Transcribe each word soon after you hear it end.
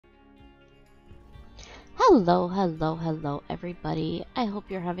Hello, hello, hello, everybody. I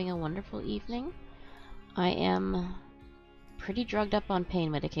hope you're having a wonderful evening. I am pretty drugged up on pain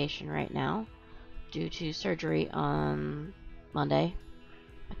medication right now due to surgery on Monday.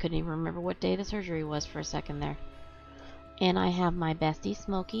 I couldn't even remember what day the surgery was for a second there. And I have my bestie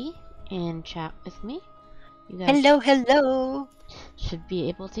Smokey in chat with me. You guys Hello. should be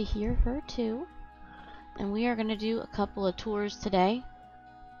able to hear her too. And we are going to do a couple of tours today.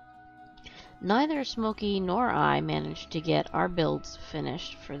 Neither Smokey nor I managed to get our builds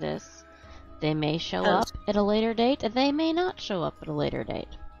finished for this. They may show up at a later date, and they may not show up at a later date.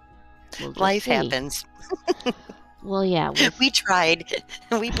 We'll Life see. happens. Well, yeah. We tried.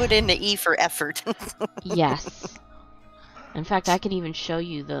 We put in the E for effort. Yes. In fact, I can even show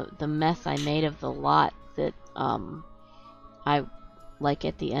you the mess I made of the lot that I like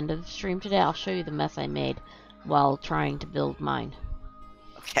at the end of the stream today. I'll show you the mess I made while trying to build mine.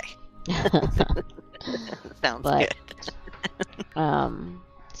 Okay. Sounds good.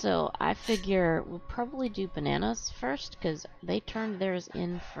 So I figure we'll probably do bananas first because they turned theirs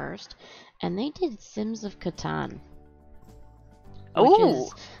in first, and they did Sims of Catan, which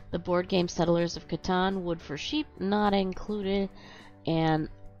is the board game Settlers of Catan, wood for sheep not included, and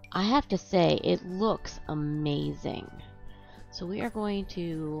I have to say it looks amazing. So we are going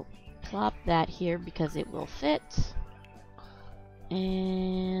to plop that here because it will fit.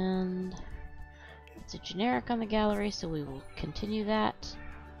 And it's a generic on the gallery, so we will continue that.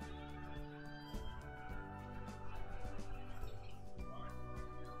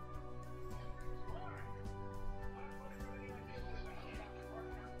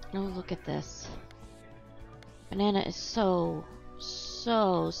 Oh, look at this. Banana is so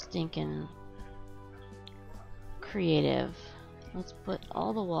stinking creative. Let's put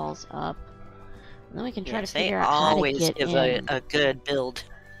all the walls up. And then we can try to figure out how to get in. They always give a good build.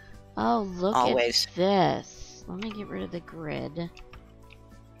 Oh, look at this. Let me get rid of the grid.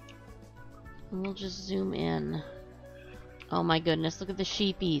 And we'll just zoom in. Oh my goodness, look at the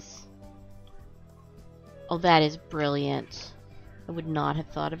sheepies. Oh, that is brilliant. I would not have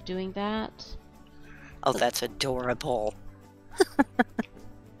thought of doing that. Oh, that's adorable.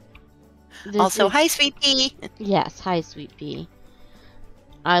 Also, hi, Sweet Pea. Yes, hi, Sweet Pea.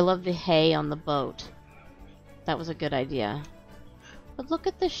 I love the hay on the boat. That was a good idea. But look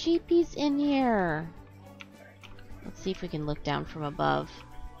at the sheepies in here. Let's see if we can look down from above.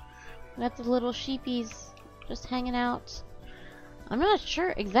 We got the little sheepies just hanging out. I'm not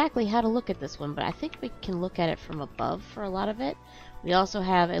sure exactly how to look at this one, but I think we can look at it from above for a lot of it. We also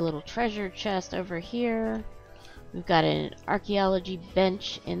have a little treasure chest over here. We've got an archaeology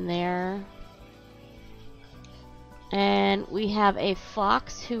bench in there. And we have a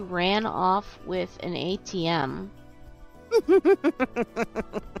fox who ran off with an ATM.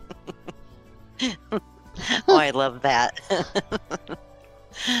 Oh, I love that.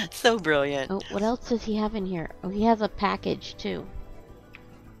 So brilliant. Oh, what else does he have in here? Oh, he has a package too.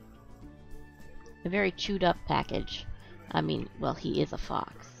 A very chewed up package. I mean, well, he is a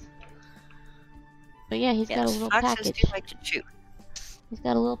fox. But yeah, he's got a little foxes package. Do like to chew. He's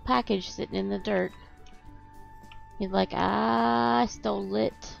got a little package sitting in the dirt. He's like, I stole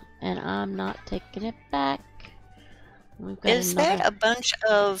it, and I'm not taking it back. Is that a bunch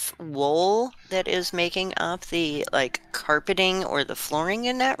of wool that is making up the, carpeting or the flooring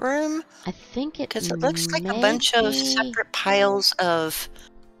in that room? I think it Because it looks like a bunch of separate piles of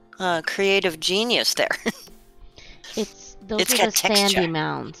creative genius there. Those are the sandy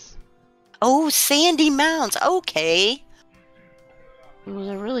mounds. Oh, sandy mounds. Okay. It was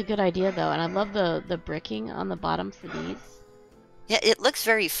a really good idea, though, and I love the bricking on the bottom for these. Yeah, it looks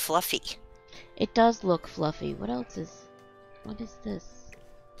very fluffy. It does look fluffy. What is this?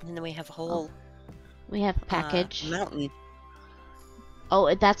 And then we have a whole... we have package. Mountain.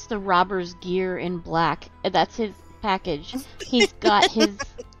 Oh, that's the robber's gear in black. That's his package. He's got his...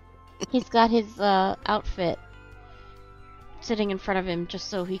 he's got his outfit sitting in front of him just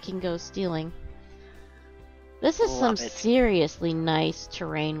so he can go stealing. This is some seriously nice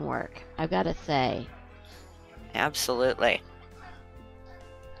terrain work, I've got to say. Absolutely.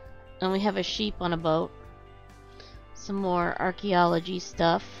 And we have a sheep on a boat. Some more archaeology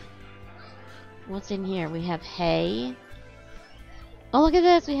stuff. What's in here? We have hay. Oh, look at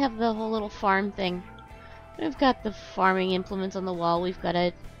this! We have the whole little farm thing. We've got the farming implements on the wall. We've got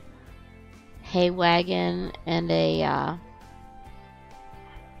a hay wagon and a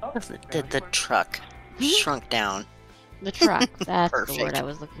the truck shrunk down. The truck, that's the word I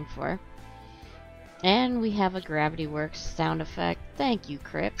was looking for. And we have a Gravity Works sound effect. Thank you,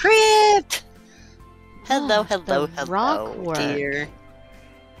 Crypt. Crypt! Hello, Rock work. dear.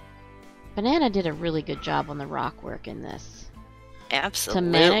 Banana did a really good job on the rock work in this. Absolutely. To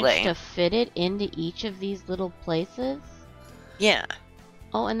manage to fit it into each of these little places. Yeah.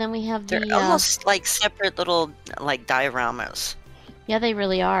 Oh, and then we have They're almost like separate little like dioramas. Yeah, they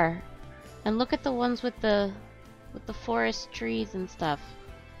really are. And look at the ones with the forest trees and stuff.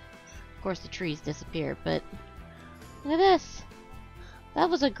 Of course, the trees disappear, but look at this. That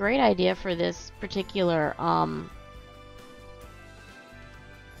was a great idea for this particular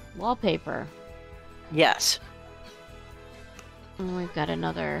wallpaper. Yes. And we've got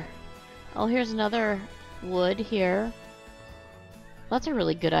another. Oh, here's another wood here. That's a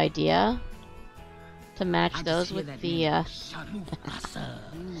really good idea. To match those with the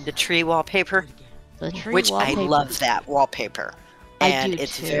tree wallpaper. The tree which wallpaper. I love that wallpaper. And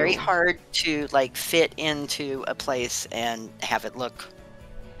it's too. very hard to like fit into a place and have it look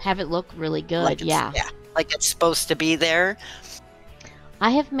really good. Like yeah, like it's supposed to be there. I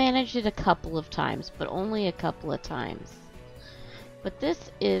have managed it a couple of times, but only a couple of times. But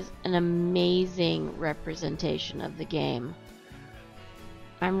this is an amazing representation of the game.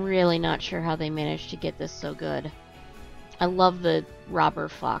 I'm really not sure how they managed to get this so good. I love the robber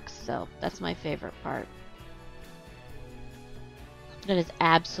fox, so that's my favorite part. That is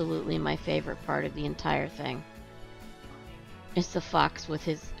absolutely my favorite part of the entire thing. It's the fox with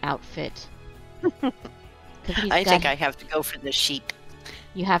his outfit. I think I have to go for the sheep.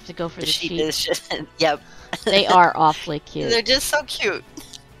 You have to go for the sheep. Yep. They are awfully cute. They're just so cute.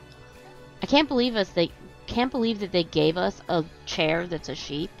 I can't believe that they gave us a chair that's a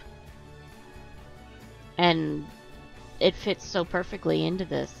sheep. And it fits so perfectly into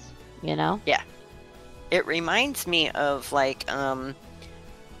this, you know? Yeah. It reminds me of like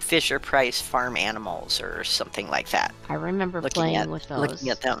Fisher-Price farm animals or something like that. I remember playing with those. Looking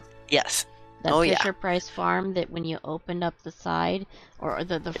at them. Yes. That Fisher-Price farm that when you opened up the side or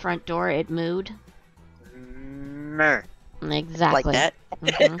the front door, it mooed. Exactly. Like that?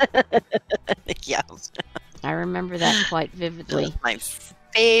 Mm-hmm. Yeah. I remember that quite vividly. My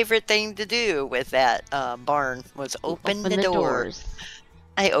favorite thing to do with that barn was open the doors.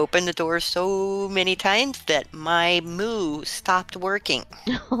 I opened the door so many times that my moo stopped working.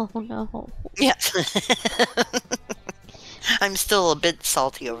 Oh no. Yes. I'm still a bit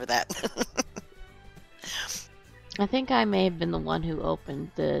salty over that. I think I may have been the one who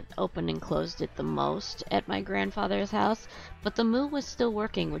opened and closed it the most at my grandfather's house, but the moo was still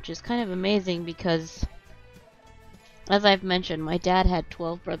working, which is kind of amazing because, as I've mentioned, my dad had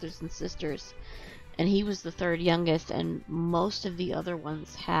 12 brothers and sisters, and he was the third youngest, and most of the other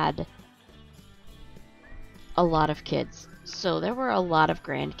ones had a lot of kids. So there were a lot of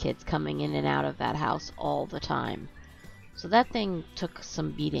grandkids coming in and out of that house all the time. So that thing took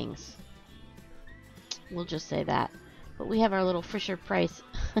some beatings. We'll just say that. But we have our little Fisher-Price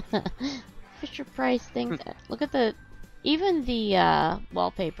Fisher-Price things. Look at even the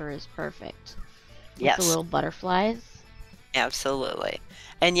wallpaper is perfect. Yes. With the little butterflies. Absolutely.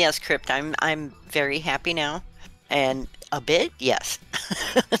 And yes, Crypt, I'm very happy now. And a bit, yes.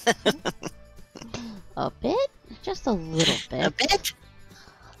 A bit? Just a little bit. A bit?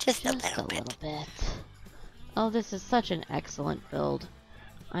 Just a little bit. Oh, this is such an excellent build.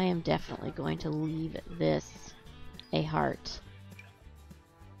 I am definitely going to leave this a heart.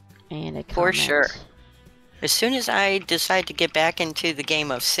 And a comment. For sure. As soon as I decide to get back into the game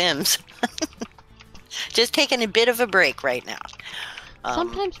of Sims, just taking a bit of a break right now.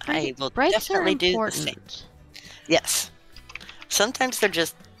 Sometimes I will breaks definitely are important. do the same. Yes. Sometimes they're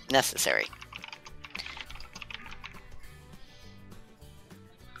just necessary.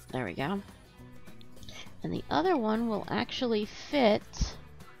 There we go. And the other one will actually fit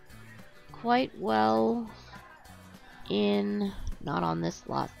quite well in... Not on this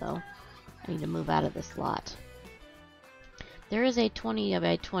slot, though. I need to move out of this slot. There is a 20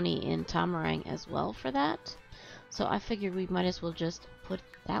 by 20 in Tamarang as well for that. So I figured we might as well just put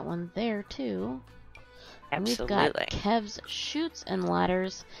that one there, too. And Absolutely. we've got Kev's Chutes and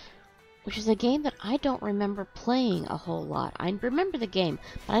Ladders, which is a game that I don't remember playing a whole lot. I remember the game,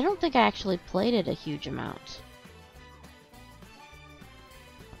 but I don't think I actually played it a huge amount.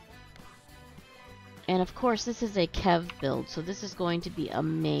 And of course, this is a Kev build, so this is going to be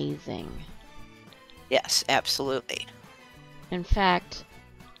amazing. Yes, absolutely. In fact,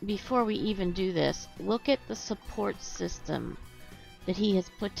 before we even do this, look at the support system that he has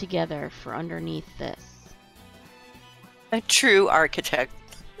put together for underneath this. A true architect.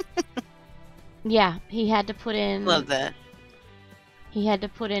 Yeah, he had to put in... Love that. He had to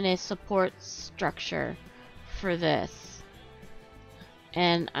put in a support structure for this.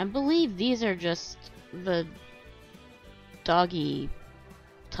 And I believe these are just the doggy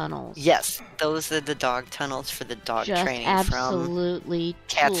tunnels. Yes, those are the dog tunnels for the dog Just training absolutely from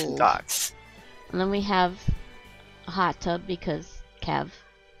cats tools. and dogs. And then we have a hot tub because Kev.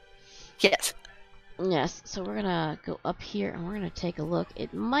 Yes. Yes, so we're gonna go up here and we're gonna take a look.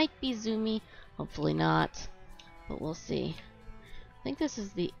 It might be zoomy, hopefully not, but we'll see. I think this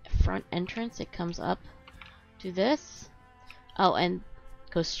is the front entrance. It comes up to this. Oh, and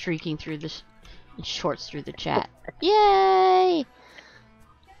goes streaking through the and shorts through the chat. Yay!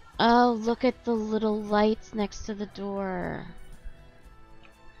 Oh, look at the little lights next to the door.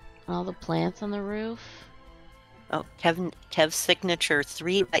 All the plants on the roof. Oh, Kev's signature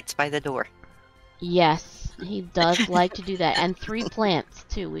 3 lights by the door. Yes, he does like to do that. And 3 plants,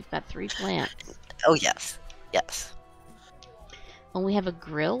 too. We've got 3 plants. Oh, yes. Yes. And we have a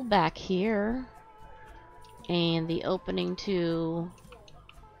grill back here. And the opening to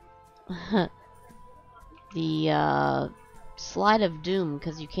the slide of doom,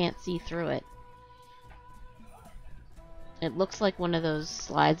 because you can't see through it. It looks like one of those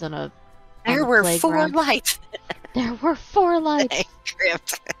slides on a There were playground. 4 lights. There were 4 lights.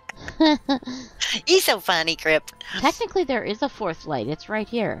 Crypt. He's so funny, Crypt. Technically, there is a 4th light. It's right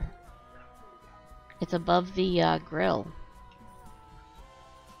here. It's above the grill.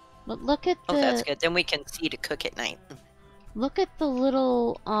 But look at the... Oh, that's good. Then we can see to cook at night. Look at the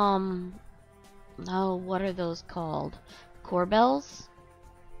little, oh, what are those called? Corbels?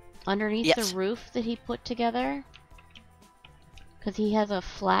 Underneath the roof that he put together? Because he has a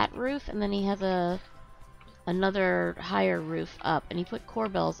flat roof, and then he has another higher roof up, and he put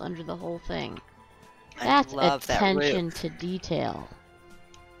corbels under the whole thing. That's attention to detail.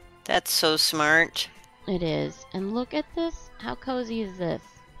 That's so smart. It is. And look at this. How cozy is this?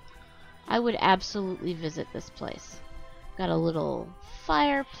 I would absolutely visit this place. Got a little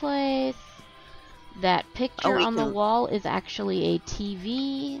fireplace. That picture on the wall is actually a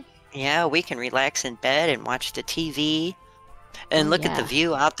TV. Yeah, we can relax in bed and watch the TV. And look at the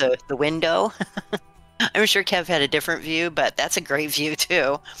view out the window. I'm sure Kev had a different view, but that's a great view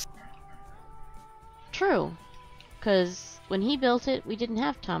too. True. Because when he built it, we didn't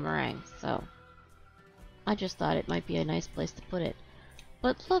have Tamarang, so I just thought it might be a nice place to put it.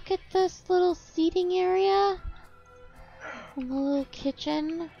 But look at this little seating area. And the little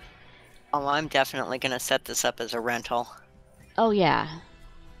kitchen. Oh, I'm definitely going to set this up as a rental. Oh, yeah.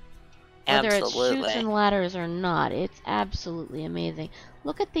 Absolutely. Whether it's chutes and ladders or not, it's absolutely amazing.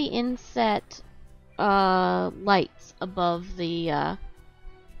 Look at the inset lights above the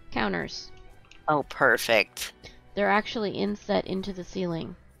counters. Oh, perfect. They're actually inset into the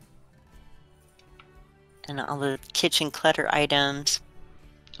ceiling. And all the kitchen clutter items.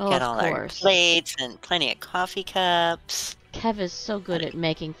 Oh, got of all course. our plates and plenty of coffee cups. Kev is so good at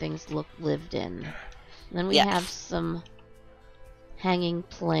making things look lived in. And then we have some hanging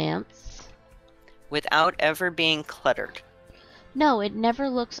plants. Without ever being cluttered. No, it never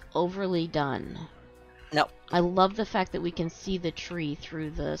looks overly done. No. I love the fact that we can see the tree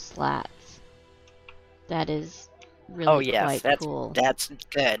through the slats. That is really quite cool. That's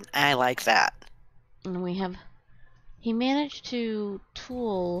good. I like that. And we have... He managed to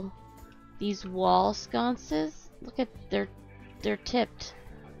tool these wall sconces. Look at they're tipped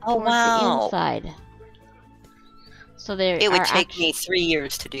towards the inside. So they It would take me 3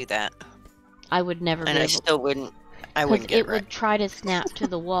 years to do that. I would never be able... able... I still wouldn't. I wouldn't get it right. It would try to snap to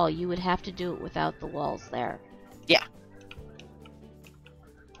the wall. You would have to do it without the walls there. Yeah.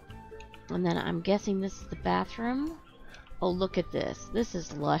 And then I'm guessing this is the bathroom. Oh, look at this. This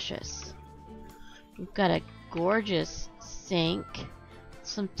is luscious. We've got a gorgeous sink,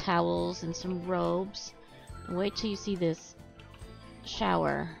 some towels and some robes. And wait till you see this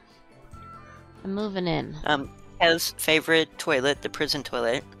shower. I'm moving in. His favorite toilet, the prison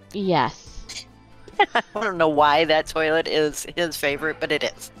toilet. Yes. I don't know why that toilet is his favorite, but it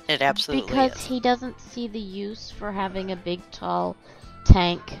is. It absolutely is. Because he doesn't see the use for having a big, tall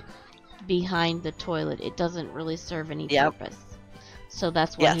tank behind the toilet. It doesn't really serve any purpose. So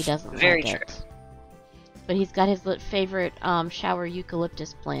that's why he doesn't like it. But he's got his favorite shower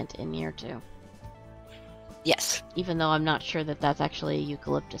eucalyptus plant in here, too. Yes. Even though I'm not sure that that's actually a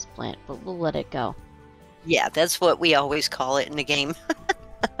eucalyptus plant, but we'll let it go. Yeah, that's what we always call it in the game.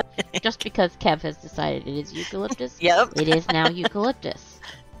 Just because Kev has decided it is eucalyptus, it is now eucalyptus.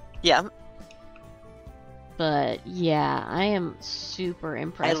 Yeah. But yeah, I am super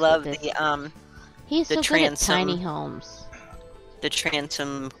impressed. I love with this. He's so good at tiny homes. The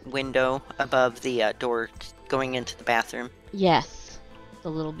transom window above the door going into the bathroom. Yes, the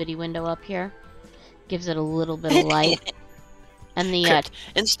little bitty window up here gives it a little bit of light. And the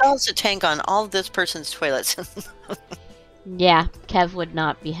installs a tank on all of this person's toilets. Yeah, Kev would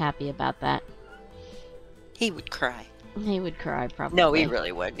not be happy about that. He would cry. He would cry, probably. No, he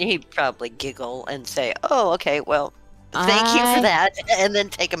really would. He'd probably giggle and say, "Oh, okay, well, thank you for I... that," and then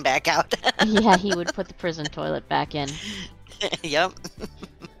take him back out. Yeah, he would put the prison toilet back in. Yep.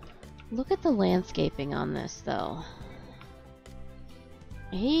 Look at the landscaping on this, though.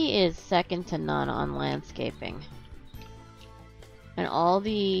 He is second to none on landscaping. And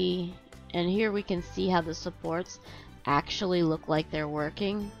and here we can see how the supports actually look like they're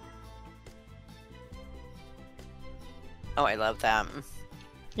working. Oh, I love that.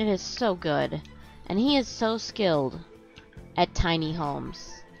 It is so good. And he is so skilled at tiny homes.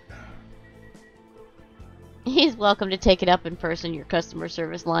 He's welcome to take it up in person. Your customer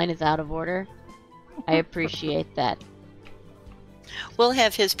service line is out of order. I appreciate that. We'll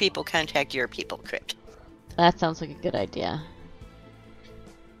have his people contact your people, Crypt. That sounds like a good idea.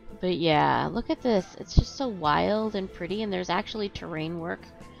 But yeah, look at this. It's just so wild and pretty, and there's actually terrain work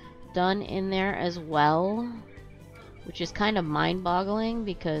done in there as well, which is kind of mind-boggling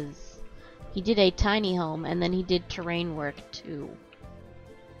because he did a tiny home and then he did terrain work too.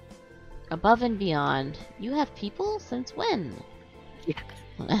 Above and beyond. You have people? Since when? Yeah.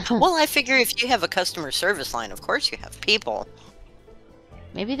 Well, I figure if you have a customer service line, of course you have people.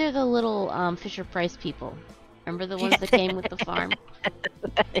 Maybe they're the little Fisher Price people. Remember the ones that came with the farm?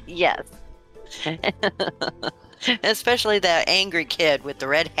 Yes. Especially that angry kid with the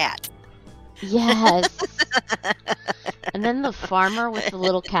red hat. Yes. And then the farmer with the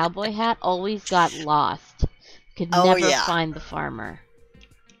little cowboy hat always got lost. Could never find the farmer.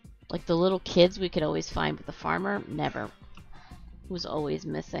 Like the little kids we could always find, but the farmer, never. Was always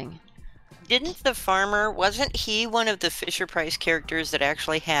missing. Didn't the farmer, wasn't he one of the Fisher Price characters that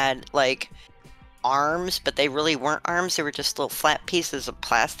actually had, like, arms, but they really weren't arms? They were just little flat pieces of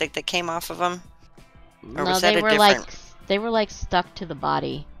plastic that came off of them? Or no, was that they were different... they were like stuck to the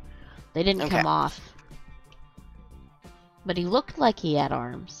body. They didn't come off. But he looked like he had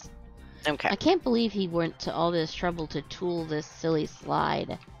arms. Okay. I can't believe he went to all this trouble to tool this silly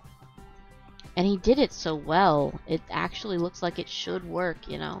slide. And he did it so well. It actually looks like it should work,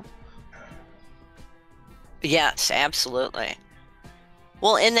 you know. Yes, absolutely.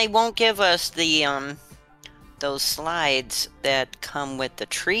 Well, and they won't give us the those slides that come with the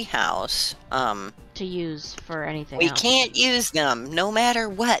treehouse to use for anything we else. can't use them no matter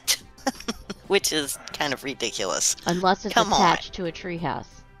what. Which is kind of ridiculous. Unless it's attached to a treehouse.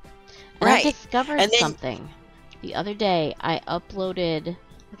 And right. I discovered something. The other day I uploaded,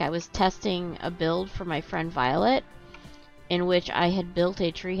 like I was testing a build for my friend Violet, in which I had built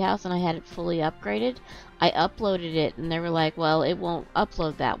a treehouse and I had it fully upgraded. I uploaded it and they were like, well, it won't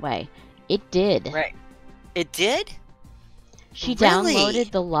upload that way. It did. Right. It did? She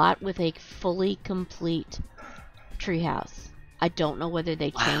downloaded the lot with a fully complete treehouse. I don't know whether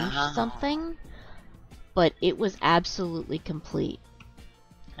they changed something, but it was absolutely complete.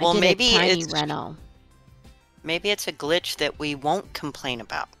 Well, maybe it's reno. Maybe it's a glitch that we won't complain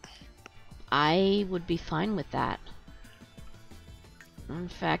about. I would be fine with that. In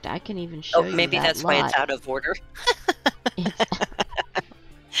fact, I can even show you maybe that that's lot. why it's out of order.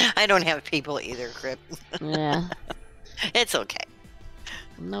 I don't have people either, Crypt. Yeah. It's okay.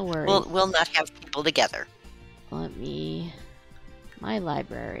 No worries. We'll not have people together. Let me... My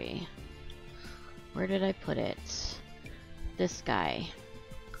library. Where did I put it? This guy.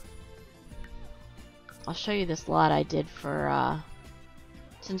 I'll show you this lot I did for,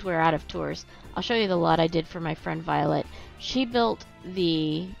 since we're out of tours, I'll show you the lot I did for my friend Violet. She built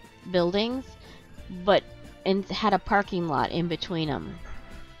the buildings, and had a parking lot in between them.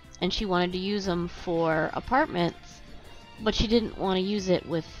 And she wanted to use them for apartments, but she didn't want to use it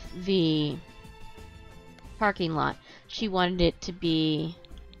with the parking lot. She wanted it to be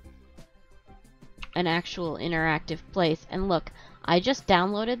an actual interactive place. And look, I just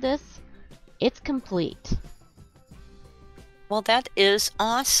downloaded this. It's complete. Well, that is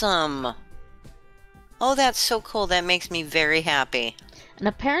awesome. Oh, that's so cool. That makes me very happy. And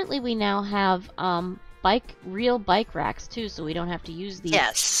apparently we now have real bike racks too, so we don't have to use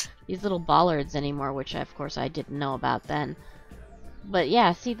these little bollards anymore, which of course I didn't know about then. But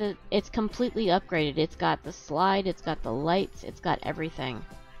yeah, see, it's completely upgraded. It's got the slide, it's got the lights, it's got everything.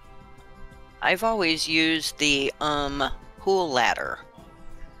 I've always used the pool ladder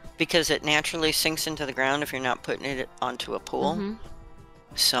because it naturally sinks into the ground if you're not putting it onto a pool. Mm-hmm.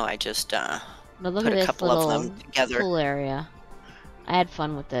 So I just but look put at a this couple little of them together. Pool area. I had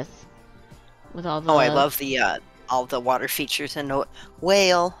fun with this. With all the... Oh, I love the all the water features and the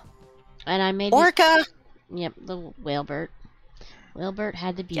whale. And I made orca. Yep, the whalebird. Whalebird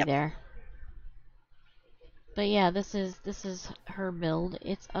had to be there. But yeah, this is her build.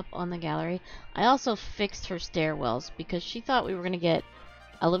 It's up on the gallery. I also fixed her stairwells because she thought we were gonna get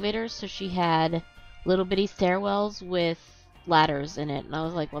elevators, so she had little bitty stairwells with ladders in it, and I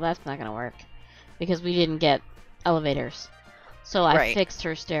was like, well, that's not gonna work because we didn't get elevators. So I Right. fixed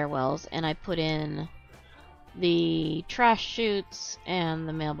her stairwells and I put in the trash chutes and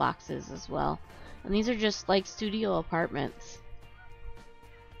the mailboxes as well. And these are just like studio apartments.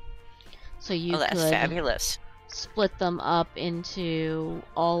 So you Oh, that's could fabulous. split them up into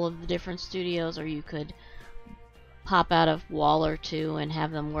all of the different studios, or you could pop out a wall or two and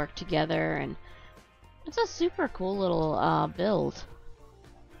have them work together, and it's a super cool little build.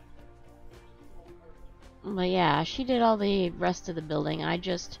 But yeah, she did all the rest of the building. I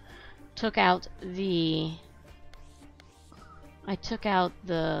just took out the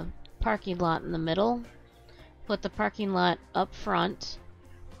parking lot in the middle, put the parking lot up front,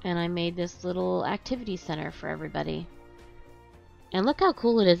 and I made this little activity center for everybody. And look how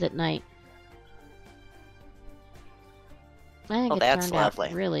cool it is at night. I think Oh, it that's turned lovely.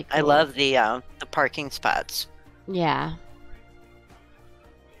 out really cool. I love the parking spots. Yeah.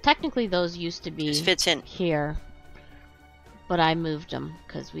 Technically, those used to be Just fits in. here, but I moved them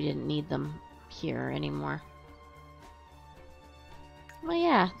because we didn't need them here anymore. Well,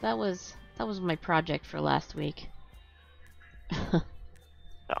 yeah, that was my project for last week.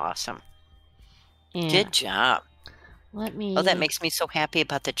 Awesome. And Good job. let me. Oh, that makes me so happy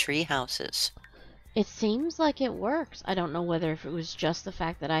about the tree houses. It seems like it works. I don't know whether if it was just the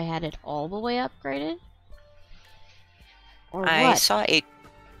fact that I had it all the way upgraded, or I what. saw a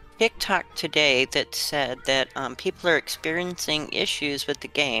TikTok today that said that people are experiencing issues with the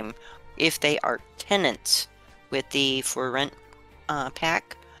game if they are tenants with the for rent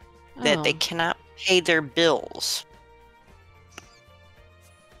pack, that they Oh, cannot pay their bills.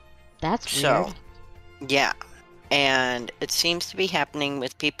 that's So, weird. yeah. And it seems to be happening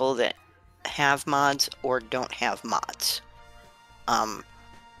with people that have mods or don't have mods.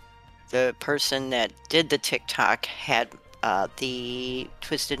 The person that did the TikTok had the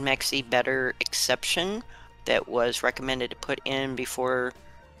Twisted Mexi Better exception that was recommended to put in before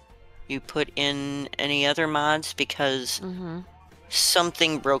you put in any other mods because Mm-hmm.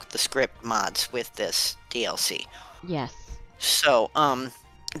 something broke the script mods with this DLC. Yes. So,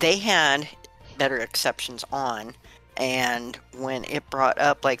 they had better exceptions on, and when it brought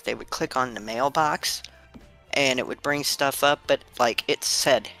up, like, they would click on the mailbox, and it would bring stuff up, but, like, it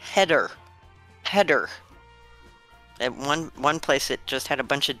said header. At one place, it just had a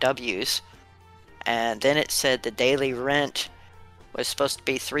bunch of W's, and then it said the daily rent was supposed to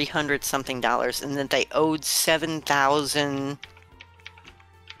be $300 something, and then they owed 7,000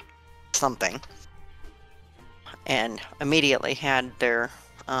 something, and immediately had their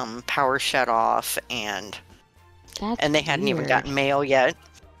power shut off, and That's they hadn't even weird. gotten mail yet.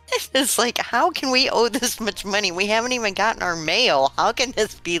 It's like, how can we owe this much money? We haven't even gotten our mail. How can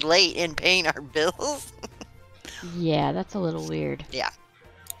this be late in paying our bills? Yeah, that's a little weird. Yeah.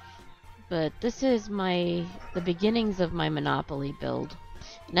 But this is the beginnings of my Monopoly build.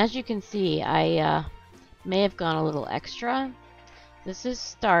 And as you can see, I may have gone a little extra. This is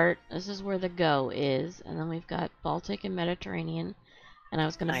start, this is where the go is, and then we've got Baltic and Mediterranean. And I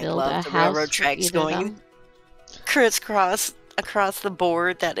was going to I build love a the house railroad for tracks either of going them. crisscross across the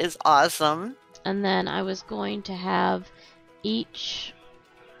board. That is awesome. And then I was going to have each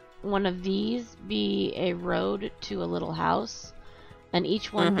one of these be a road to a little house, and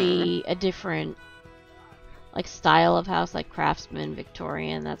each one be a different like style of house, like craftsman,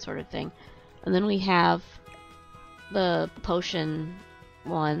 Victorian, that sort of thing. And then we have the potion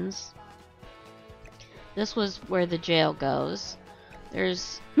ones. This was where the jail goes.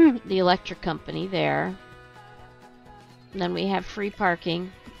 There's the electric company there. And then we have free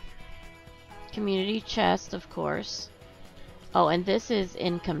parking. Community chest, of course. Oh, and this is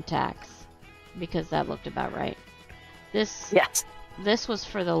income tax, because that looked about right. This Yes. This was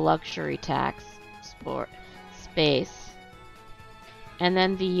for the luxury tax space. And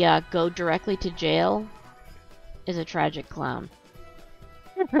then the go directly to jail is a tragic clown.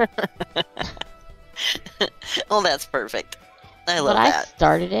 Well, that's perfect. I But love I that.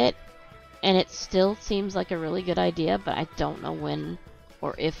 started it, and it still seems like a really good idea, but I don't know when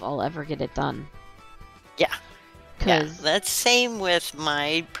or if I'll ever get it done. Yeah. Yeah, 'Cause that's same with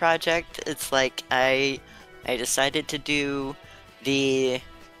my project. It's like I decided to do the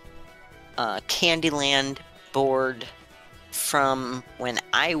Candyland board from when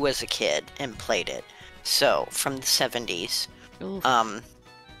I was a kid and played it. So from the 70s. oof,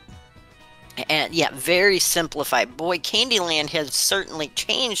 And yeah, very simplified. Boy, Candyland has certainly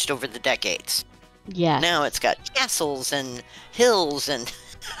changed over the decades. Yes. Now it's got castles and hills and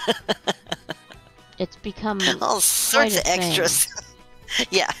It's become all quite sorts a of thing. extras.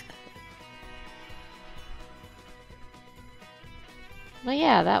 Yeah. But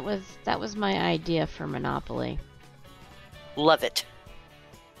yeah, that was my idea for Monopoly. Love it.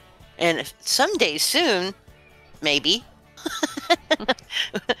 And someday soon, maybe,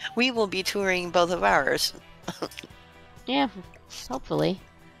 we will be touring both of ours. Yeah, hopefully.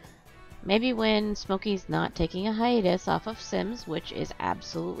 Maybe when Smokey's not taking a hiatus off of Sims, which is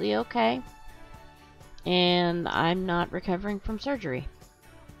absolutely okay. And I'm not recovering from surgery.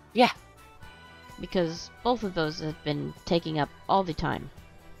 Yeah. Because both of those have been taking up all the time.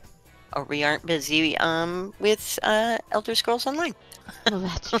 Or we aren't busy with Elder Scrolls Online. Well,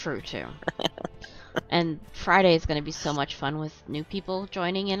 that's true too. And Friday is going to be so much fun with new people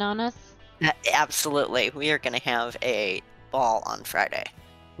joining in on us. Absolutely. We are going to have a ball on Friday.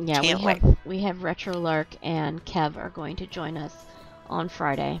 Yeah, Can't wait. we have Retro Lark and Kev are going to join us on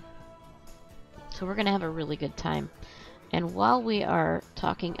Friday. So we're going to have a really good time. And while we are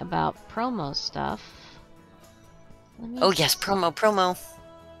talking about promo stuff, Oh yes, promo.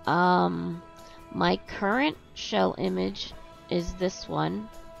 My current shell image is this one.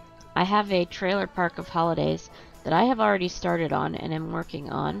 I have a trailer park of holidays that I have already started on and am working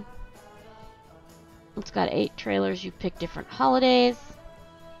on. It's got 8 trailers. You pick different holidays.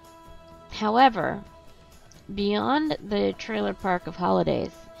 However, beyond the trailer park of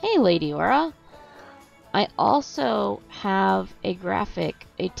holidays, hey Lady Aura, I also have a graphic,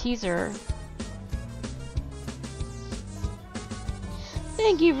 a teaser.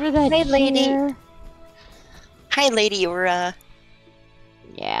 Thank you for that, Hey, lady. share. Hi, Lady Aura.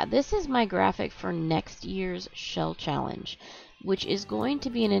 Yeah, this is my graphic for next year's Shell Challenge, which is going to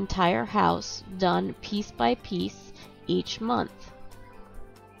be an entire house done piece by piece each month.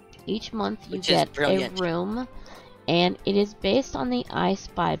 Each month you get a room, and it is based on the I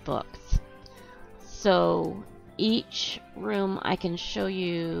Spy books. So each room I can show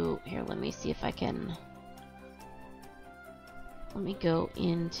you. Here, let me see if I can. Let me go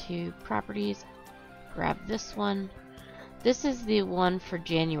into properties, grab this one. This is the one for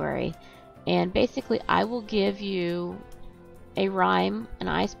January, and basically I will give you a rhyme, an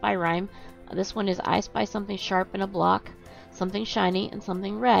I Spy rhyme. This one is I spy something sharp in a block, something shiny, and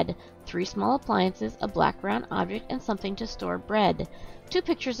something red. 3 small appliances, a black round object, and something to store bread. 2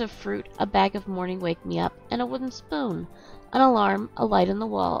 pictures of fruit, a bag of morning wake me up, and a wooden spoon. An alarm, a light on the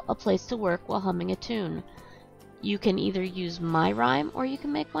wall, a place to work while humming a tune. You can either use my rhyme or you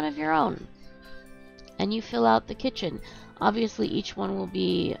can make one of your own. And you fill out the kitchen. Obviously each one will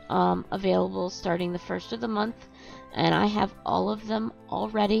be available starting the 1st of the month, and I have all of them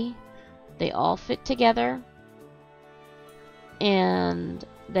already. They all fit together, and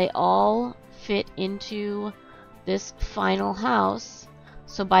they all fit into this final house.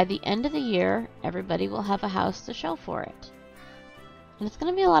 So by the end of the year, everybody will have a house to show for it. And it's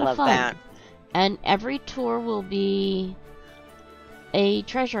going to be a lot of fun. That. And every tour will be a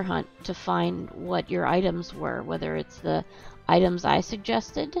treasure hunt to find what your items were, whether it's the items I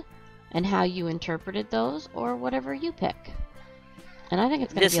suggested and how you interpreted those, or whatever you pick. And I think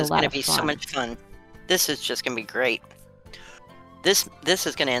it's going to be a lot of fun. This is going to be so much fun. This is just going to be great. This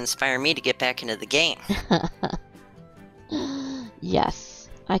is going to inspire me to get back into the game. Yes,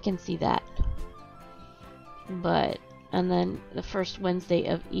 I can see that. And then the first Wednesday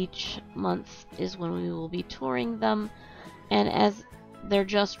of each month is when we will be touring them. And as they're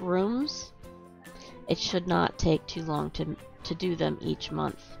just rooms, it should not take too long to do them each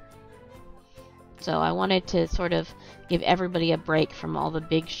month. So I wanted to sort of give everybody a break from all the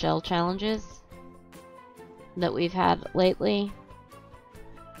big shell challenges that we've had lately.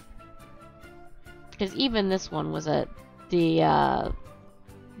 Because even this one was the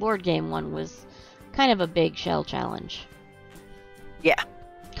board game one was kind of a big shell challenge. Yeah.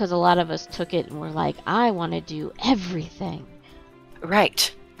 Because a lot of us took it and were like, I want to do everything.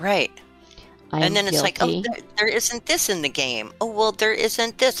 Right. And then it's like, oh, there isn't this in the game. Oh, well, there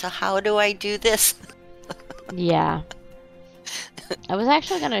isn't this. So how do I do this? Yeah. I was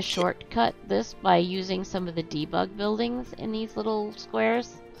actually going to shortcut this by using some of the debug buildings in these little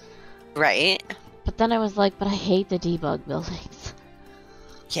squares. Right. But then I was like, but I hate the debug buildings.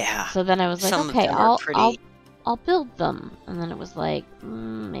 Yeah. So then I was like, okay, I'll build them. And then it was like,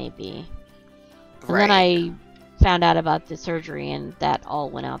 maybe. And then I found out about the surgery, and that all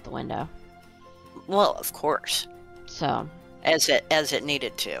went out the window. Well, of course. So. As it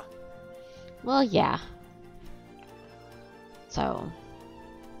needed to. Well, yeah. So.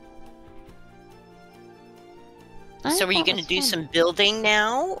 So are you going to do some building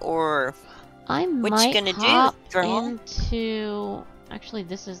now, or? I What you might gonna do, hop girl? into... Actually,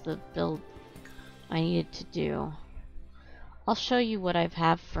 this is the build I needed to do. I'll show you what I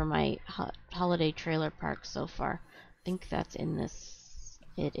have for my holiday trailer park so far. I think that's in this.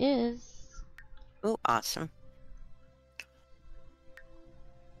 It is. Oh, awesome.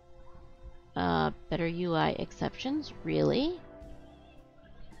 Better UI exceptions? Really?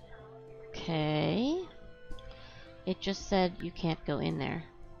 Okay. It just said you can't go in there.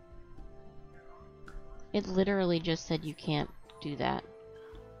 It literally just said you can't do that.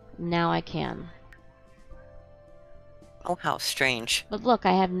 Now I can. Oh, how strange. But look,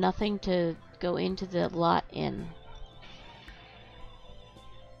 I have nothing to go into the lot in.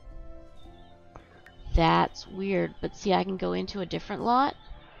 That's weird. But see, I can go into a different lot.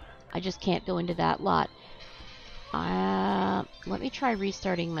 I just can't go into that lot. Let me try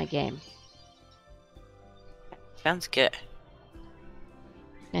restarting my game. Sounds good.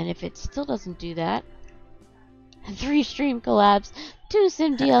 And if it still doesn't do that, 3 stream collabs, 2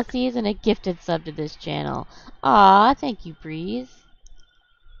 sim DLCs, and a gifted sub to this channel. Aw, thank you, Breeze.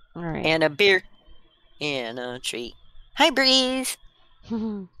 Alright. And a beer. And a treat. Hi, Breeze!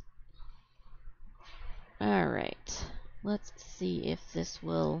 Alright. Let's see if this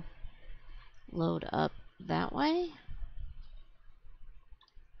will load up that way.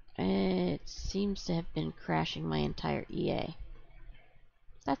 It seems to have been crashing my entire EA.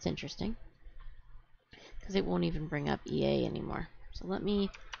 That's interesting. Because it won't even bring up EA anymore. So let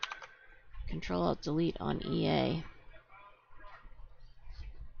me Control-Alt-Delete on EA.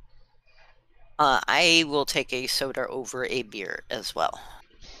 I will take a soda over a beer as well.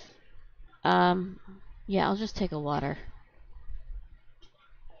 Yeah, I'll just take a water.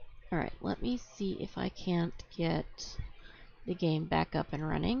 Alright, let me see if I can't get the game back up and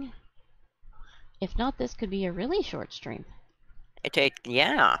running. If not, this could be a really short stream.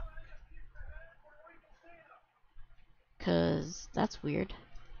 Yeah. Because that's weird.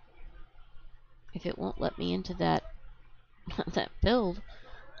 If it won't let me into that that build,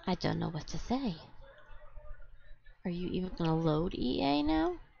 I don't know what to say. Are you even going to load EA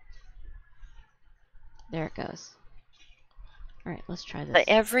now? There it goes. Alright, let's try this. But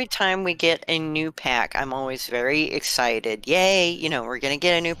every time we get a new pack, I'm always very excited. Yay, we're going to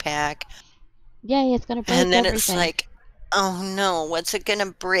get a new pack. Yay, it's going to break And then everything. it's like, oh no, what's it going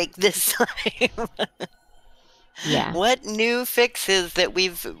to break this time? Yeah. What new fixes that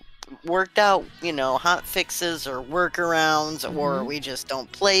we've worked out, hot fixes or workarounds, or we just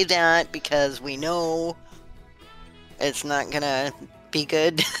don't play that because we know it's not going to be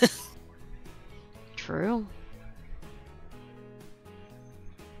good. True.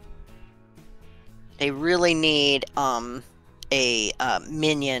 They really need a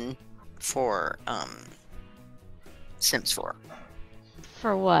minion for Sims 4.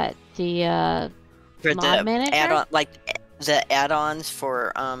 For what? The For mod the manager? add-on, like the add-ons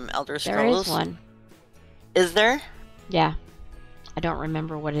for Elder Scrolls. There is one. Is there? Yeah. I don't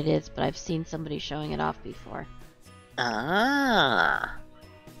remember what it is, but I've seen somebody showing it off before. Ah.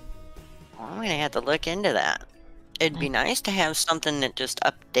 Well, I'm gonna have to look into that. It'd be nice to have something that just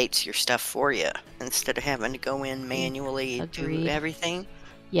updates your stuff for you instead of having to go in manually do everything.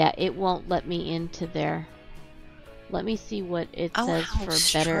 Yeah, it won't let me into there. Let me see what it says for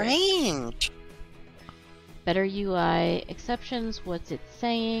strange. better UI exceptions. What's it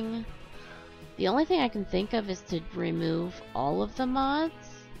saying? The only thing I can think of is to remove all of the mods.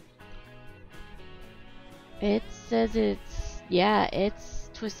 It says it's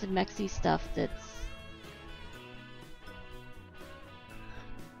Twisted Mexi stuff that's...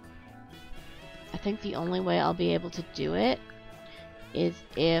 I think the only way I'll be able to do it is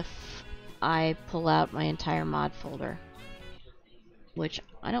if I pull out my entire mod folder, which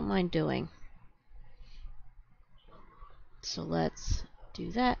I don't mind doing. So let's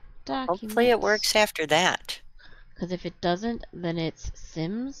do that. Documents. Hopefully it works after that. Because if it doesn't, then it's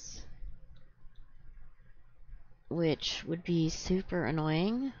Sims, which would be super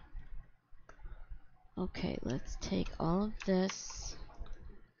annoying. Okay, let's take all of this.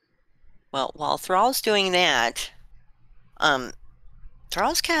 Well, while Thrall's doing that,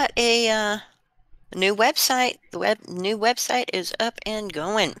 Thrall's got a new website. The new website is up and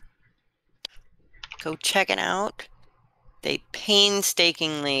going. Go check it out. They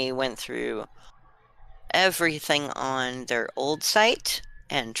painstakingly went through everything on their old site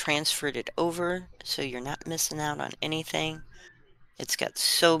and transferred it over so you're not missing out on anything. It's got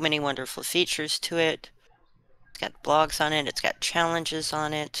so many wonderful features to it. It's got blogs on it. It's got challenges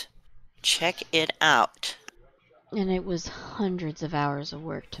on it. Check it out. And it was hundreds of hours of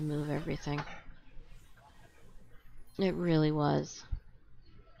work to move everything. It really was.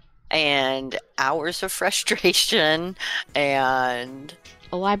 and hours of frustration and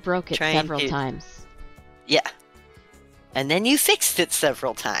Oh, I broke it trying several to, times. yeah. And then you fixed it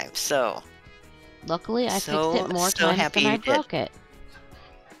several times, so Luckily, I fixed it more so times happy than I you did. broke it.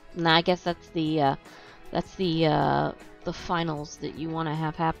 Now, I guess that's the finals that you want to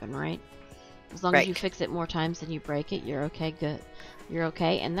have happen, right? As long as you Right. fix it more times than you break it, you're okay. Good, you're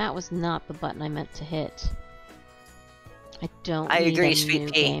okay. And that was not the button I meant to hit. I don't I need agree, a Sweet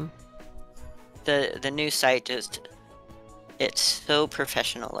new Pea. game. The new site it's so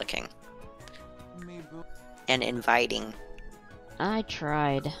professional looking and inviting I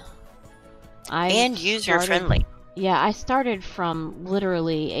tried. and user friendly. Yeah, I started from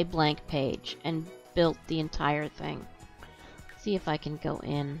literally a blank page and built the entire thing. See if I can go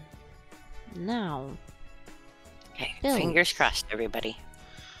in now. Okay, Build. fingers crossed, everybody.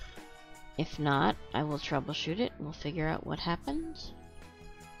 If not, I will troubleshoot it and we'll figure out what happened.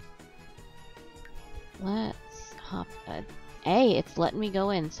 Let's hop. Hey, it's letting me go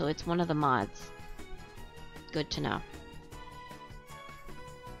in, so it's one of the mods. Good to know.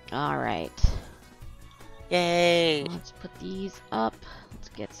 Alright. Yay! Let's put these up. Let's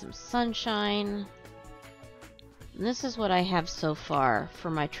get some sunshine. And this is what I have so far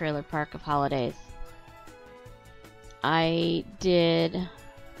for my trailer park of holidays. I did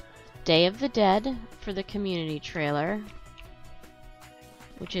Day of the Dead for the community trailer,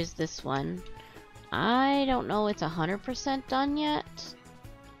 which is this one. I don't know it's 100% done yet,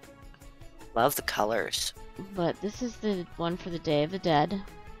 Love the colors. but this is the one for the Day of the Dead.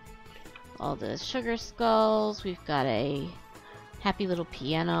 All the sugar skulls. We've got a happy little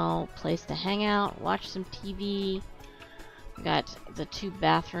piano, place to hang out, watch some TV. We got the 2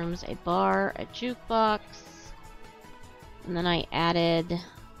 bathrooms, a bar, a jukebox. And then I added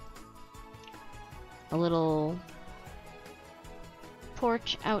a little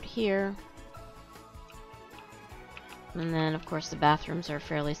porch out here. And then, of course, the bathrooms are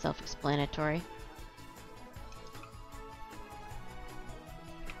fairly self-explanatory.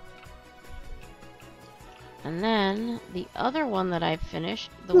 And then, the other one that I've finished,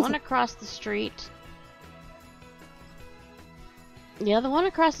 the one across the street... Yeah, the one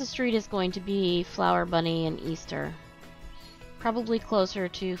across the street is going to be Flower Bunny and Easter. Probably closer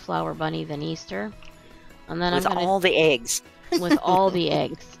to Flower Bunny than Easter. And then With I'm gonna... all the eggs. With all the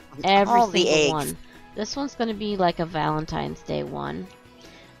eggs. Every all the single eggs. one. This one's going to be like a Valentine's Day one.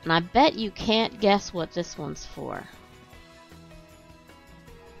 And I bet you can't guess what this one's for.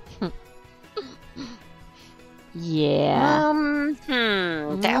 Yeah.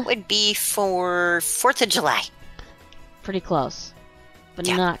 That would be for 4th of July. Pretty close. But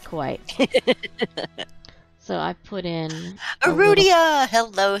Yeah. not quite. So I put in... Arudia!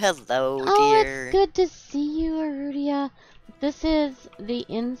 Hello, hello, Oh, dear. it's good to see you, Arudia. This is the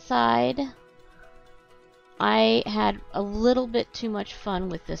inside. I had a little bit too much fun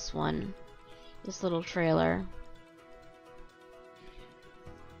with this one. This little trailer.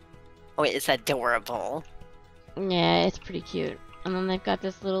 Oh, it's adorable. Yeah, it's pretty cute. And then they've got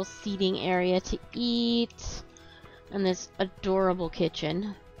this little seating area to eat. And this adorable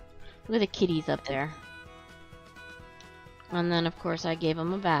kitchen. Look at the kitties up there. And then, of course, I gave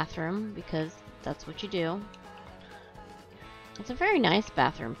them a bathroom, because that's what you do. It's a very nice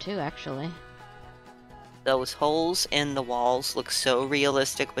bathroom, too, actually. Those holes in the walls look so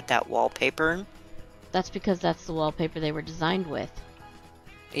realistic with that wallpaper. That's because that's the wallpaper they were designed with.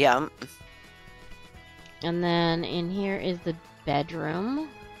 Yeah. And then in here is the bedroom.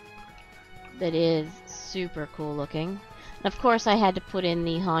 That is super cool looking. And of course, I had to put in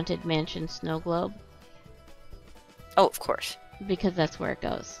the Haunted Mansion snow globe. Oh, of course. Because that's where it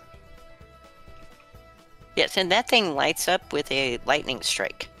goes. Yes, and that thing lights up with a lightning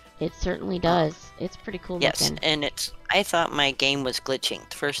strike. It certainly does. It's pretty cool Yes, looking. and I thought my game was glitching.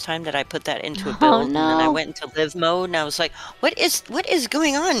 The first time that I put that into a build, and then I no. went into live mode, and I was like, what is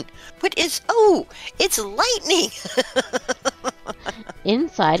going on? Oh, it's lightning!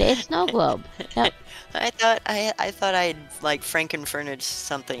 Inside a snow globe. Yep. I thought I'd like Frankenfurnished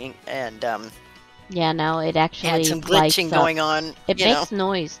something, and Yeah, no, it actually had some lights glitching up. going on. It you makes know?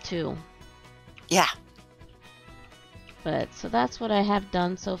 noise too. Yeah. But so that's what I have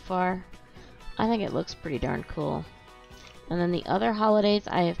done so far. I think it looks pretty darn cool. And then the other holidays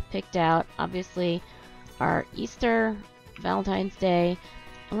I have picked out, obviously, are Easter, Valentine's Day.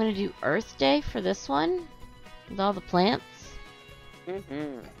 I'm going to do Earth Day for this one, with all the plants.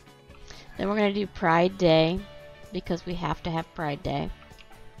 Mm-hmm. Then we're going to do Pride Day, because we have to have Pride Day.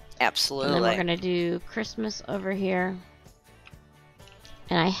 Absolutely. And then we're going to do Christmas over here.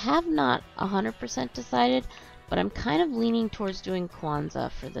 And I have not 100% decided. But I'm kind of leaning towards doing Kwanzaa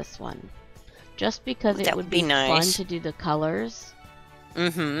for this one. Just because it That would would be be fun nice. to do the colors.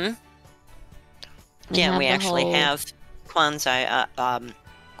 Mm-hmm. And Yeah, have we the actually whole... have Kwanzaa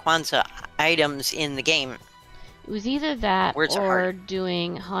items in the game. It was either that Words are or hard.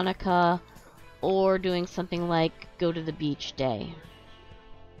 doing Hanukkah or doing something like Go to the Beach Day.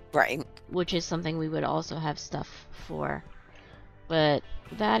 Right. Which is something we would also have stuff for. But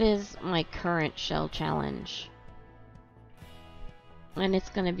that is my current shell challenge. And it's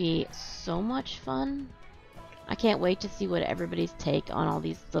going to be so much fun. I can't wait to see what everybody's take on all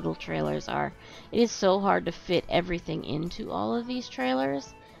these little trailers are. It is so hard to fit everything into all of these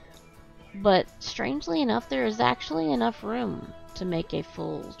trailers. But strangely enough, there is actually enough room to make a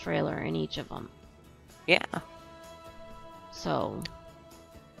full trailer in each of them. Yeah. So...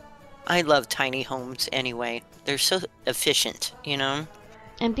 I love tiny homes anyway. They're so efficient, you know?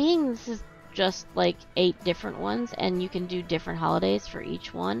 And being this is just like 8 different ones, and you can do different holidays for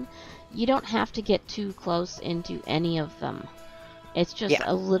each one, you don't have to get too close into any of them. It's just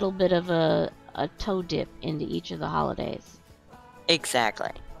a little bit of a toe dip into each of the holidays.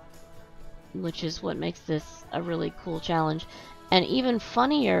 Exactly. Which is what makes this a really cool challenge. And even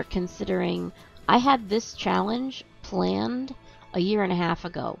funnier considering I had this challenge planned a year and a half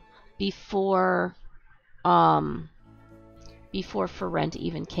ago. Before For Rent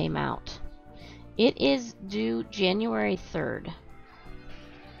even came out. It is due January 3rd.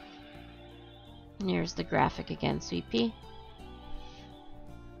 And here's the graphic again, Sweet Pea.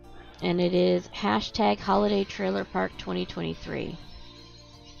 And it is hashtag Holiday Trailer Park 2023.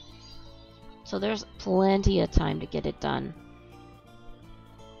 So there's plenty of time to get it done.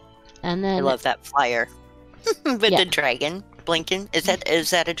 And then I love that flyer. With the dragon blinking. Is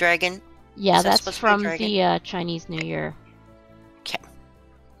that a dragon? Yeah, that's from the Chinese New Year. Okay.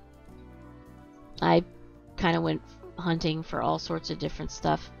 I kind of went hunting for all sorts of different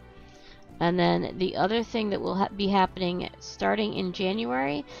stuff. And then the other thing that will be happening starting in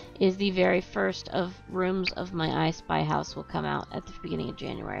January is the very first of rooms of my I Spy house will come out at the beginning of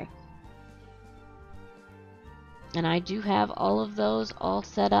January. And I do have all of those all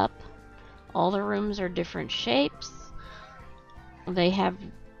set up. All the rooms are different shapes. They have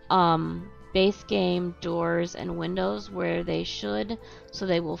base game doors and windows where they should, so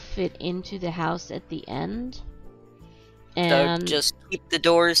they will fit into the house at the end. And so just keep the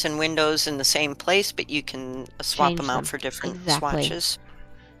doors and windows in the same place, but you can swap them out for different swatches.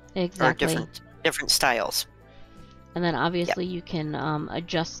 Exactly. Or different styles. And then obviously you can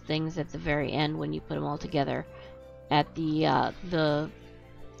adjust things at the very end when you put them all together at the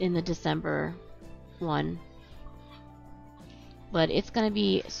in the December one. But it's going to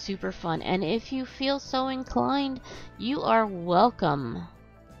be super fun. And if you feel so inclined, you are welcome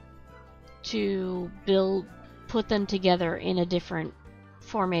to put them together in a different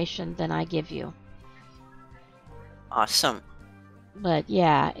formation than I give you. Awesome. But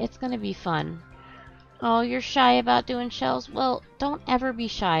yeah, it's going to be fun. Oh, you're shy about doing shells? Well, don't ever be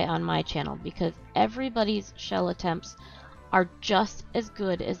shy on my channel because everybody's shell attempts are just as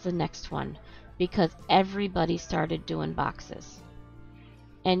good as the next one because everybody started doing boxes.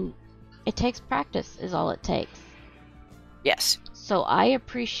 And it takes practice is all it takes. Yes. So I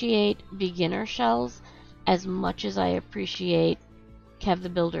appreciate beginner shells as much as I appreciate Kev the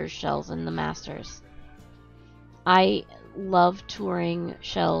Builder's shells and the Masters. I love touring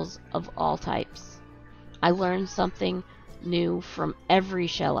shells of all types. I learn something new from every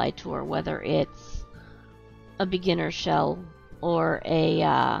shell I tour, whether it's a beginner shell or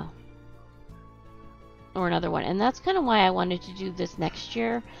or another one. And that's kind of why I wanted to do this next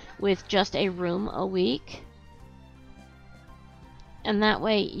year with just a room a week. And that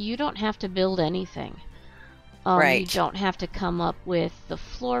way you don't have to build anything. Right. You don't have to come up with the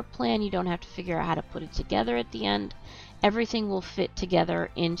floor plan. You don't have to figure out how to put it together at the end. Everything will fit together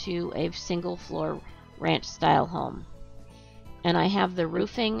into a single floor ranch style home. And I have the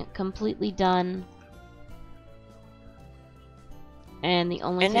roofing completely done. And the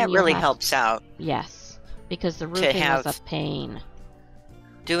only thing that really helps out. Yes. Because the roofing was a pain.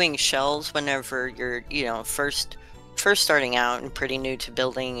 Doing shells whenever you're, first starting out and pretty new to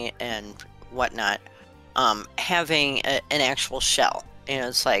building and whatnot, having an actual shell.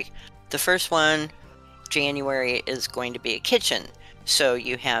 It's like the first one, January, is going to be a kitchen. So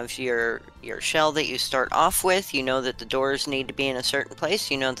you have your shell that you start off with. You know that the doors need to be in a certain place.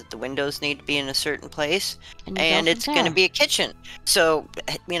 You know that the windows need to be in a certain place. And it's going to be a kitchen. So,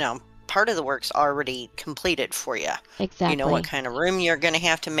 part of the work's already completed for you. Exactly. You know what kind of room you're going to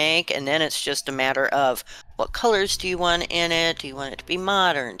have to make, and then it's just a matter of what colors do you want in it? Do you want it to be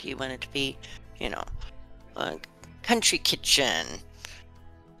modern? Do you want it to be, country kitchen.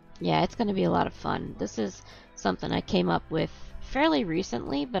 Yeah, it's going to be a lot of fun. This is something I came up with fairly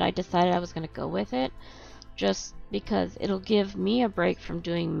recently, but I decided I was going to go with it just because it'll give me a break from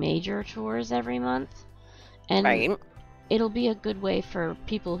doing major tours every month. And Right. it'll be a good way for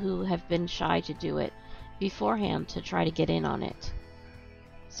people who have been shy to do it beforehand to try to get in on it.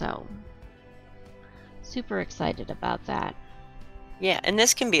 So, super excited about that. Yeah, and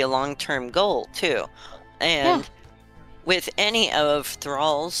this can be a long-term goal too. And Yeah. with any of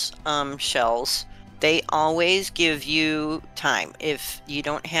Thrall's shells, they always give you time. If you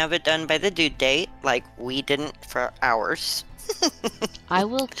don't have it done by the due date, like we didn't for ours. I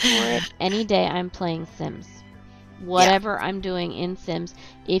will tour it any day I'm playing Sims. Whatever I'm doing in Sims,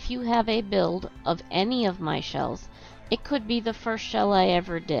 if you have a build of any of my shells, it could be the first shell I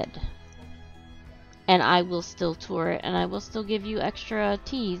ever did. And I will still tour it, and I will still give you extra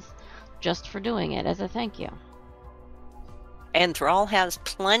teas just for doing it as a thank you. And Thrall has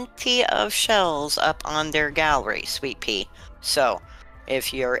plenty of shells up on their gallery, Sweet Pea. So,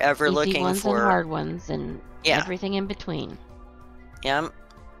 if you're ever Easy looking ones for and hard ones and Yeah. everything in between. Yeah,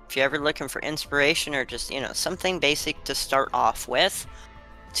 if you're ever looking for inspiration or just, something basic to start off with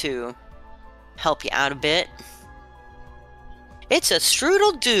to help you out a bit. It's a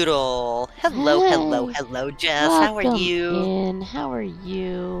strudel doodle. Hello, hello, Hey, hello, Jess. How are welcome you? in. How are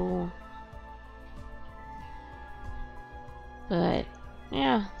you? But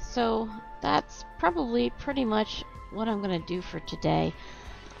yeah, so that's probably pretty much what I'm gonna do for today.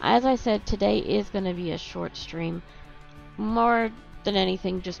 As I said, today is gonna be a short stream, more than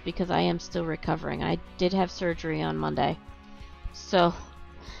anything just because I am still recovering. I did have surgery on Monday, so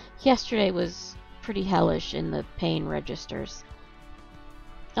yesterday was pretty hellish in the pain registers.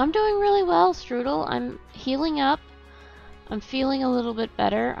 I'm doing really well, Strudel. I'm healing up. I'm feeling a little bit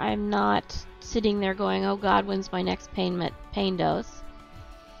better. I'm not sitting there going, oh god, when's my next pain dose?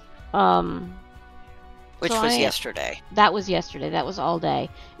 Which was yesterday. That was yesterday. That was all day.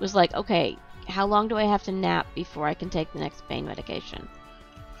 It was like, okay, how long do I have to nap before I can take the next pain medication?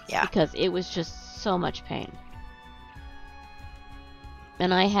 Yeah. Because it was just so much pain.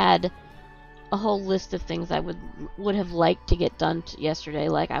 And I had a whole list of things I would have liked to get done yesterday.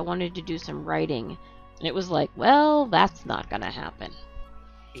 Like, I wanted to do some writing. And it was like, well, that's not going to happen.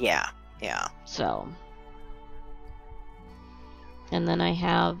 Yeah, yeah. So. And then I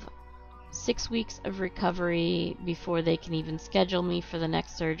have 6 weeks of recovery before they can even schedule me for the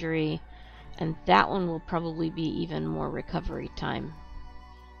next surgery. And that one will probably be even more recovery time.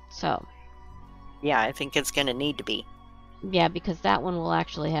 So. Yeah, I think it's going to need to be. Yeah, because that one will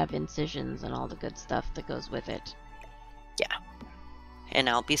actually have incisions and all the good stuff that goes with it. Yeah. And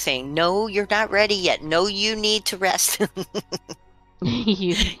I'll be saying, no, you're not ready yet. No, you need to rest.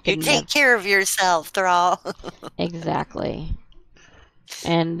 You take care of yourself, Thrall. Exactly.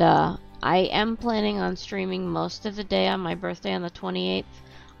 And I am planning on streaming most of the day on my birthday on the 28th,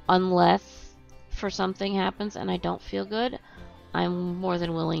 unless for something happens and I don't feel good. I'm more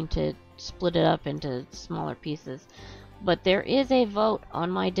than willing to split it up into smaller pieces. But there is a vote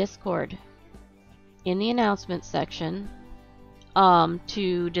on my Discord in the announcements section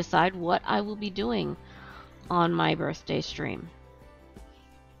to decide what I will be doing on my birthday stream.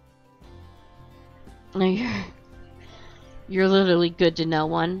 You're literally good to know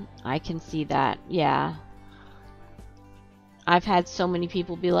one. I can see that. Yeah. I've had so many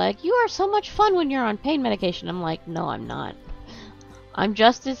people be like, you are so much fun when you're on pain medication. I'm like, no, I'm not. I'm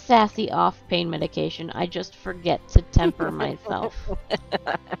just as sassy off pain medication. I just forget to temper myself.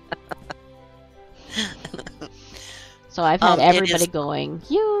 So I've had everybody going,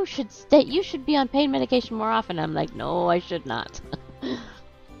 you should be on pain medication more often. I'm like, no, I should not.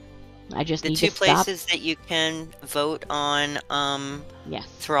 I just need to stop. The two places that you can vote on yes.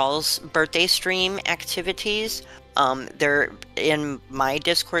 Thrall's birthday stream activities, they're in my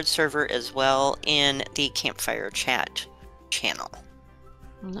Discord server as well in the Campfire Chat channel.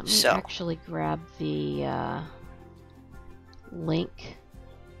 Let me actually grab the link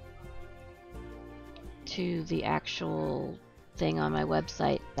to the actual thing on my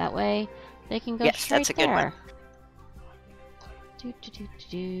website. That way they can go straight there. Yes, that's a good one.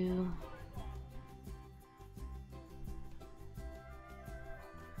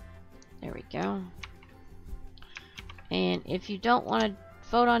 There we go. And if you don't want to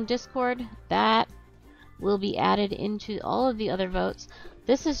vote on Discord, that will be added into all of the other votes.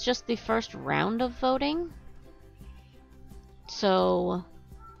 This is just the first round of voting. So,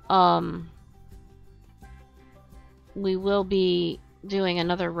 we will be doing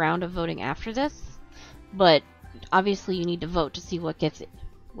another round of voting after this, but obviously you need to vote to see what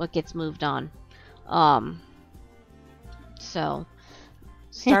gets moved on. So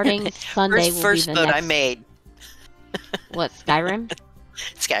starting Sunday will be first the vote next. I made. What, Skyrim?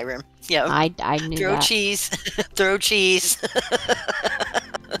 Skyrim. Yeah. I knew Throw that. cheese. Throw cheese.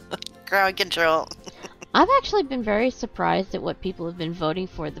 Crowd control. I've actually been very surprised at what people have been voting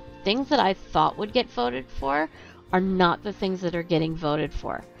for. The things that I thought would get voted for are not the things that are getting voted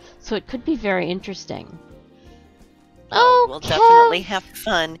for. So it could be very interesting. Oh, we'll Kev! definitely have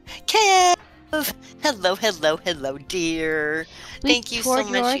fun. Kev! Hello, dear. Thank you so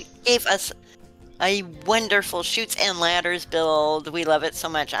much. You gave us a wonderful Chutes and Ladders build. We love it so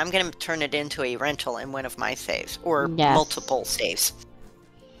much. I'm going to turn it into a rental in one of my saves, or multiple saves.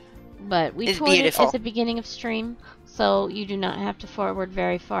 But we toured it at the beginning of stream, so you do not have to forward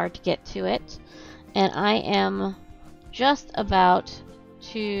very far to get to it. And I am just about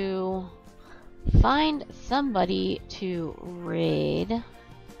to find somebody to raid,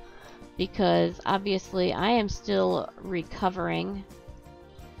 because obviously I am still recovering.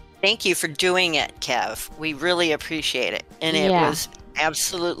 Thank you for doing it, Kev. We really appreciate it. And it was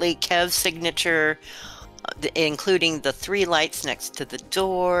absolutely Kev's signature, including the 3 lights next to the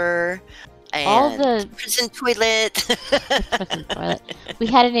door and all the prison toilet. The prison toilet. We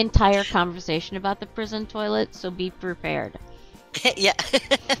had an entire conversation about the prison toilet, so be prepared. Yeah.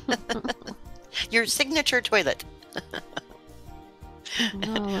 Your signature toilet.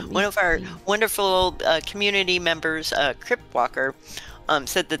 One of our wonderful community members, Crypt Walker,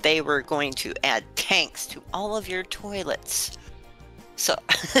 said that they were going to add tanks to all of your toilets. So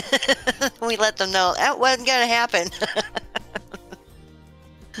we let them know that wasn't going to happen.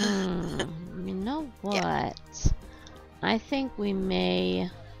 You know what? Yeah. I think we may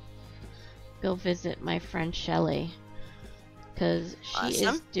go visit my friend Shelly. Because she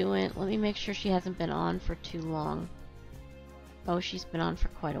is doing... Let me make sure she hasn't been on for too long. Oh, she's been on for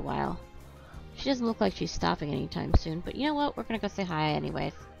quite a while. She doesn't look like she's stopping anytime soon. But you know what? We're going to go say hi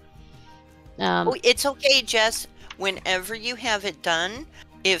anyways. It's okay, Jess. Whenever you have it done,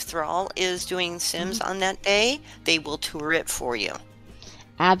 if Thrall is doing Sims on that day, they will tour it for you.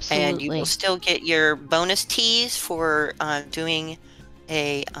 Absolutely. And you will still get your bonus teas for doing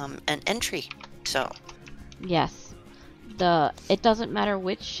an entry. So yes. It doesn't matter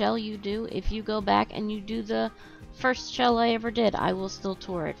which shell you do. If you go back and you do the first shell I ever did, I will still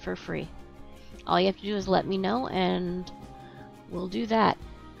tour it for free. All you have to do is let me know and we'll do that.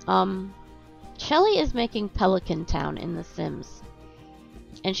 Shelly is making Pelican Town in The Sims.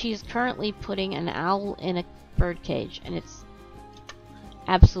 And she is currently putting an owl in a bird cage, and it's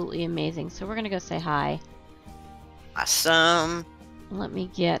absolutely amazing. So we're gonna go say hi. Awesome. Let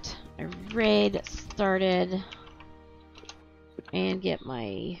me get a raid started and get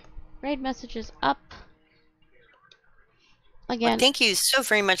my raid messages up. Again, well, thank you so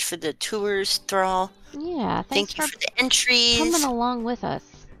very much for the tours, Thrall. Yeah, thank you for the entries. Coming along with us.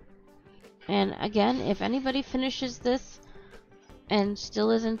 And again, if anybody finishes this and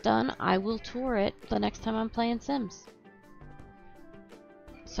still isn't done, I will tour it the next time I'm playing Sims.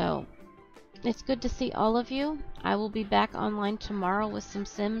 So, it's good to see all of you. I will be back online tomorrow with some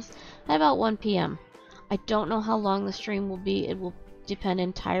Sims at about 1 p.m. I don't know how long the stream will be. It will depend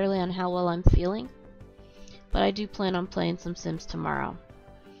entirely on how well I'm feeling. But I do plan on playing some Sims tomorrow.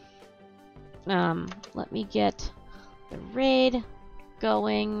 Let me get the raid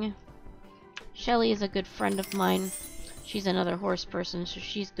going. Shelly is a good friend of mine. She's another horse person, so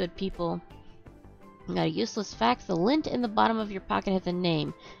she's good people. I got a useless fact. The lint in the bottom of your pocket has a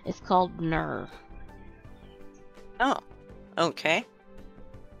name. It's called Nerve. Oh, okay.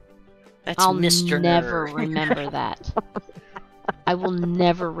 That's I'll Mr. never Nerve. remember that. I will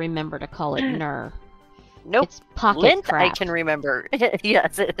never remember to call it Nerve. Nope. It's pocket lint crap. I can remember.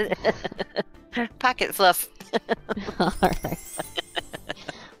 Yes. Pocket fluff. Alright.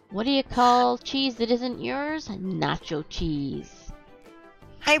 What do you call cheese that isn't yours? Nacho cheese.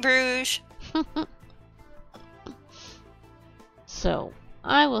 Hi, Bruges. So,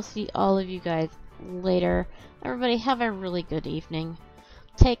 I will see all of you guys later. Everybody have a really good evening.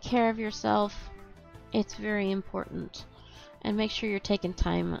 Take care of yourself. It's very important. And make sure you're taking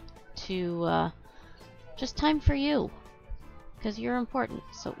time to, just time for you. Because you're important.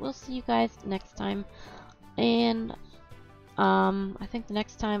 So, we'll see you guys next time. And I think the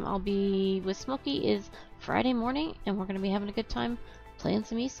next time I'll be with Smokey is Friday morning, and we're going to be having a good time playing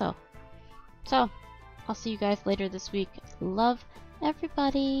some ESO. So, I'll see you guys later this week. Love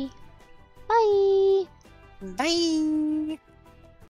everybody. Bye! Bye!